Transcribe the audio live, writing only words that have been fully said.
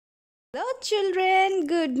Hello children,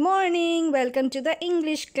 good morning. Welcome to the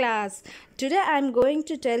English class. Today I am going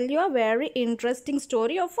to tell you a very interesting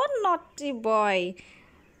story of a naughty boy.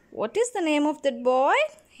 What is the name of that boy?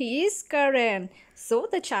 He is Karan. So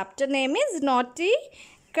the chapter name is Naughty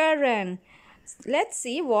Karan. Let's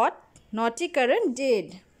see what Naughty Karan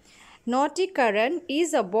did. Naughty Karan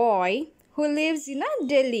is a boy who lives in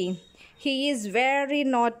Delhi. He is very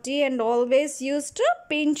naughty and always used to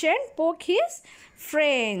pinch and poke his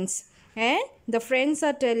friends. And the friends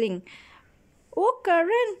are telling, "Oh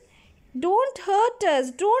Karan, don't hurt us.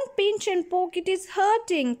 Don't pinch and poke. It is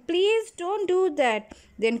hurting. Please don't do that."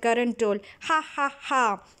 Then Karan told, "Ha ha ha.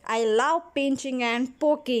 I love pinching and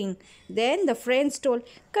poking." Then the friends told,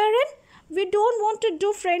 "Karan, we don't want to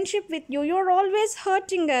do friendship with you. You're always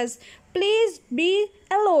hurting us. Please be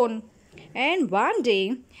alone." And one day,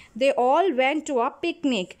 they all went to a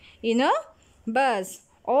picnic in a bus.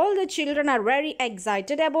 All the children are very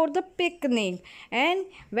excited about the picnic. And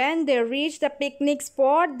when they reached the picnic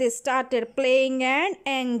spot, they started playing and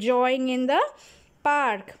enjoying in the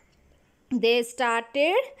park. They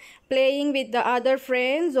started playing with the other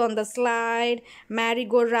friends on the slide,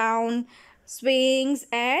 merry-go-round, swings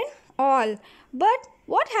and all. But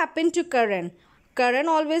what happened to Karan? Karan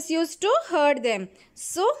always used to hurt them.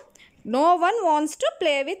 So no one wants to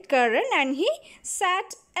play with Karan and he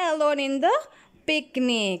sat alone in the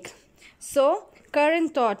picnic. So Karan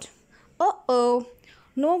thought, "Uh-oh,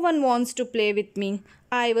 no one wants to play with me.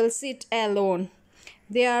 I will sit alone.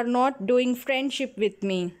 They are not doing friendship with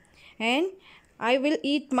me. And I will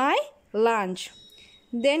eat my lunch."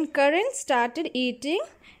 Then Karan started eating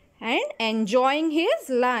and enjoying his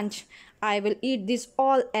lunch. "I will eat this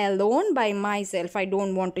all alone by myself. I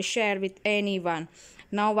don't want to share with anyone.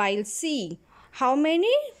 Now I'll see how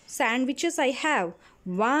many sandwiches I have.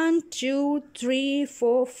 1, 2, 3,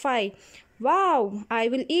 4, 5. Wow, I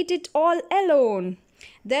will eat it all alone."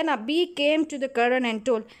 Then a bee came to the Karan and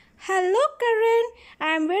told, "Hello Karan,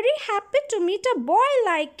 I am very happy to meet a boy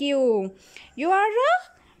like you. You are a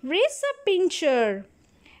razor pincher."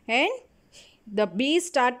 And the bee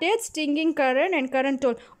started stinging Karan and Karan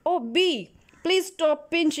told, "Oh bee, please stop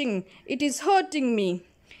pinching. It is hurting me."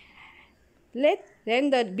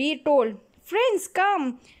 Then the bee told, "Friends, come.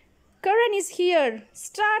 Karan is here.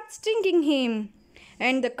 Start stinging him."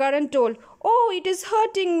 And the Karan told, "Oh, it is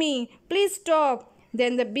hurting me. Please stop."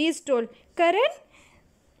 Then the bees told, "Karan,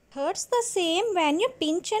 hurts the same when you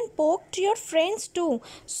pinch and poke to your friends too.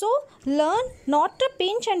 So learn not to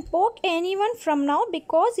pinch and poke anyone from now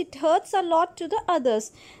because it hurts a lot to the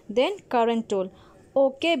others." Then Karan told,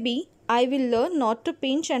 "Okay, bee, I will learn not to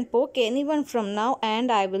pinch and poke anyone from now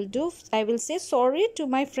and I will say sorry to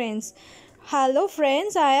my friends. Hello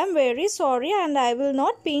friends, I am very sorry and I will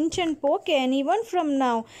not pinch and poke anyone from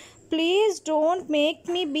now. Please don't make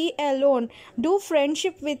me be alone. Do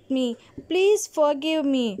friendship with me. Please forgive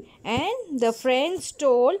me." And the friends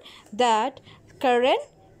told that, "Karan,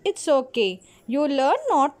 it's okay. You learn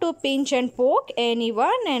not to pinch and poke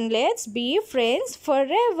anyone and let's be friends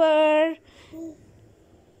forever."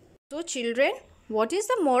 So children, what is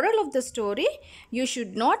the moral of the story? You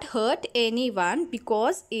should not hurt anyone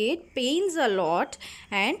because it pains a lot,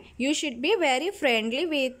 and you should be very friendly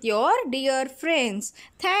with your dear friends.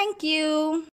 Thank you.